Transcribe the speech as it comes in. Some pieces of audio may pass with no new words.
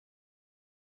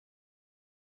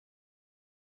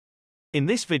In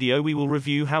this video we will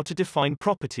review how to define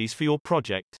properties for your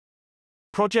project.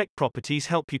 Project properties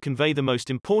help you convey the most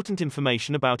important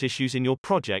information about issues in your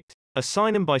project,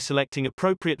 assign them by selecting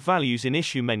appropriate values in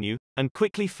Issue menu, and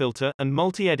quickly filter and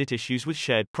multi-edit issues with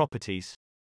shared properties.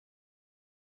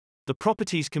 The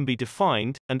properties can be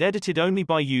defined and edited only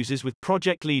by users with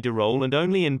project leader role and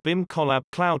only in BIMcollab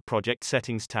Cloud Project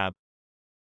Settings tab.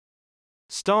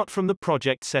 Start from the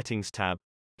Project Settings tab.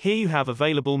 Here you have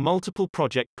available multiple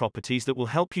project properties that will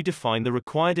help you define the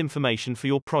required information for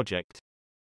your project.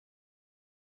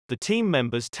 The Team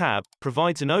Members tab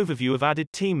provides an overview of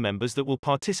added team members that will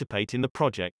participate in the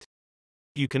project.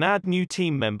 You can add new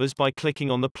team members by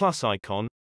clicking on the plus icon,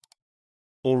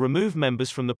 or remove members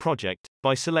from the project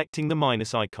by selecting the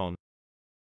minus icon.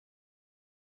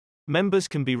 Members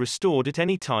can be restored at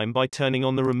any time by turning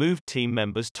on the Removed Team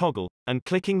Members toggle and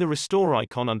clicking the restore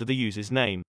icon under the user's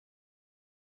name.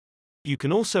 You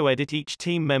can also edit each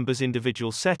team member's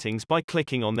individual settings by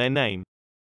clicking on their name.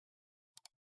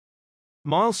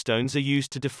 Milestones are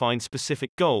used to define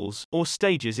specific goals or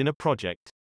stages in a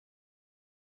project.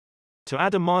 To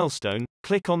add a milestone,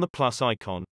 click on the plus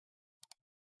icon.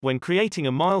 When creating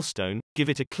a milestone, give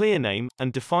it a clear name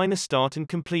and define a start and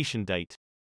completion date.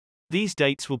 These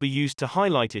dates will be used to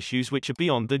highlight issues which are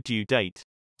beyond the due date.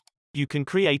 You can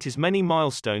create as many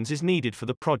milestones as needed for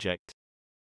the project.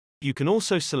 You can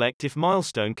also select if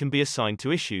milestone can be assigned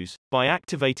to issues by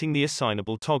activating the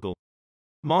assignable toggle.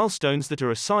 Milestones that are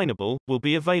assignable will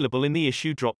be available in the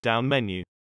issue drop-down menu.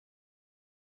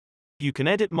 You can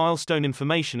edit milestone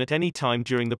information at any time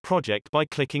during the project by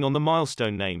clicking on the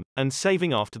milestone name and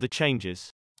saving after the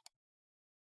changes.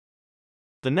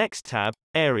 The next tab,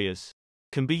 Areas,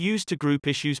 can be used to group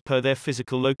issues per their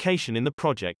physical location in the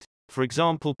project, for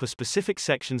example per specific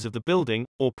sections of the building,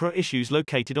 or per issues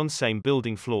located on same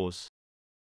building floors.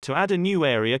 To add a new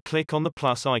area, click on the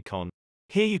plus icon.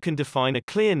 Here you can define a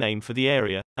clear name for the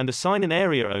area, and assign an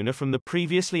area owner from the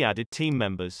previously added team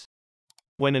members.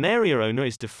 When an area owner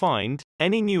is defined,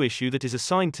 any new issue that is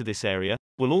assigned to this area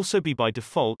will also be by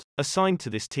default assigned to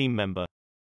this team member.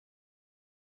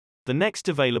 The next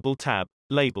available tab,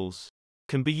 Labels,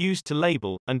 can be used to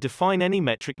label and define any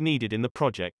metric needed in the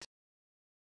project.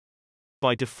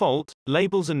 By default,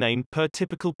 labels are named per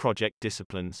typical project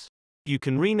disciplines. You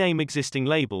can rename existing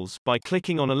labels by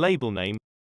clicking on a label name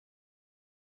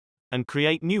and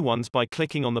create new ones by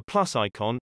clicking on the plus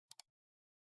icon,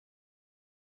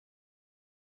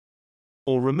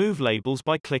 or remove labels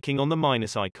by clicking on the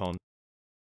minus icon.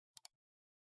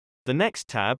 The next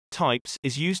tab, Types,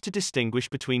 is used to distinguish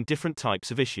between different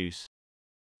types of issues.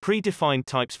 Predefined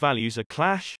types values are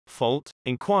clash, fault,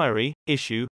 inquiry,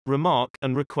 issue, remark,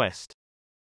 and request.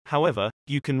 However,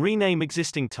 you can rename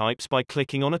existing types by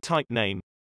clicking on a type name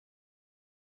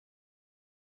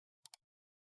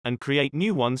and create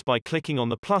new ones by clicking on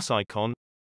the plus icon,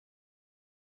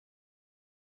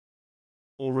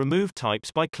 or remove types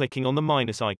by clicking on the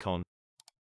minus icon.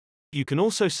 You can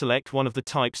also select one of the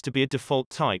types to be a default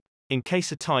type, in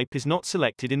case a type is not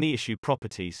selected in the issue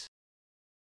properties.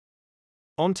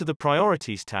 On to the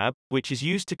Priorities tab, which is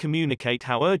used to communicate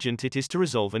how urgent it is to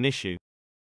resolve an issue.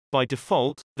 By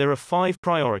default, there are 5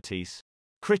 priorities: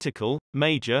 critical,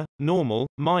 major, normal,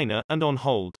 minor, and on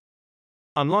hold.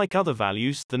 Unlike other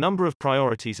values, the number of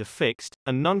priorities are fixed,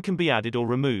 and none can be added or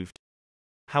removed.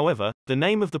 However, the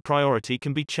name of the priority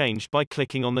can be changed by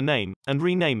clicking on the name, and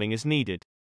renaming as needed.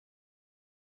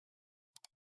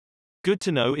 Good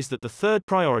to know is that the third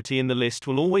priority in the list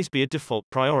will always be a default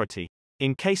priority,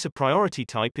 in case a priority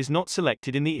type is not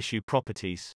selected in the issue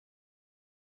properties.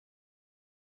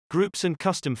 Groups and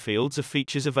custom fields are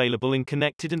features available in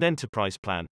Connected and Enterprise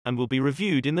Plan, and will be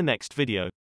reviewed in the next video.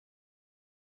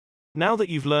 Now that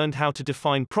you've learned how to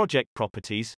define project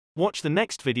properties, watch the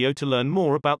next video to learn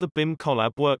more about the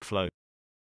BIMcollab workflow.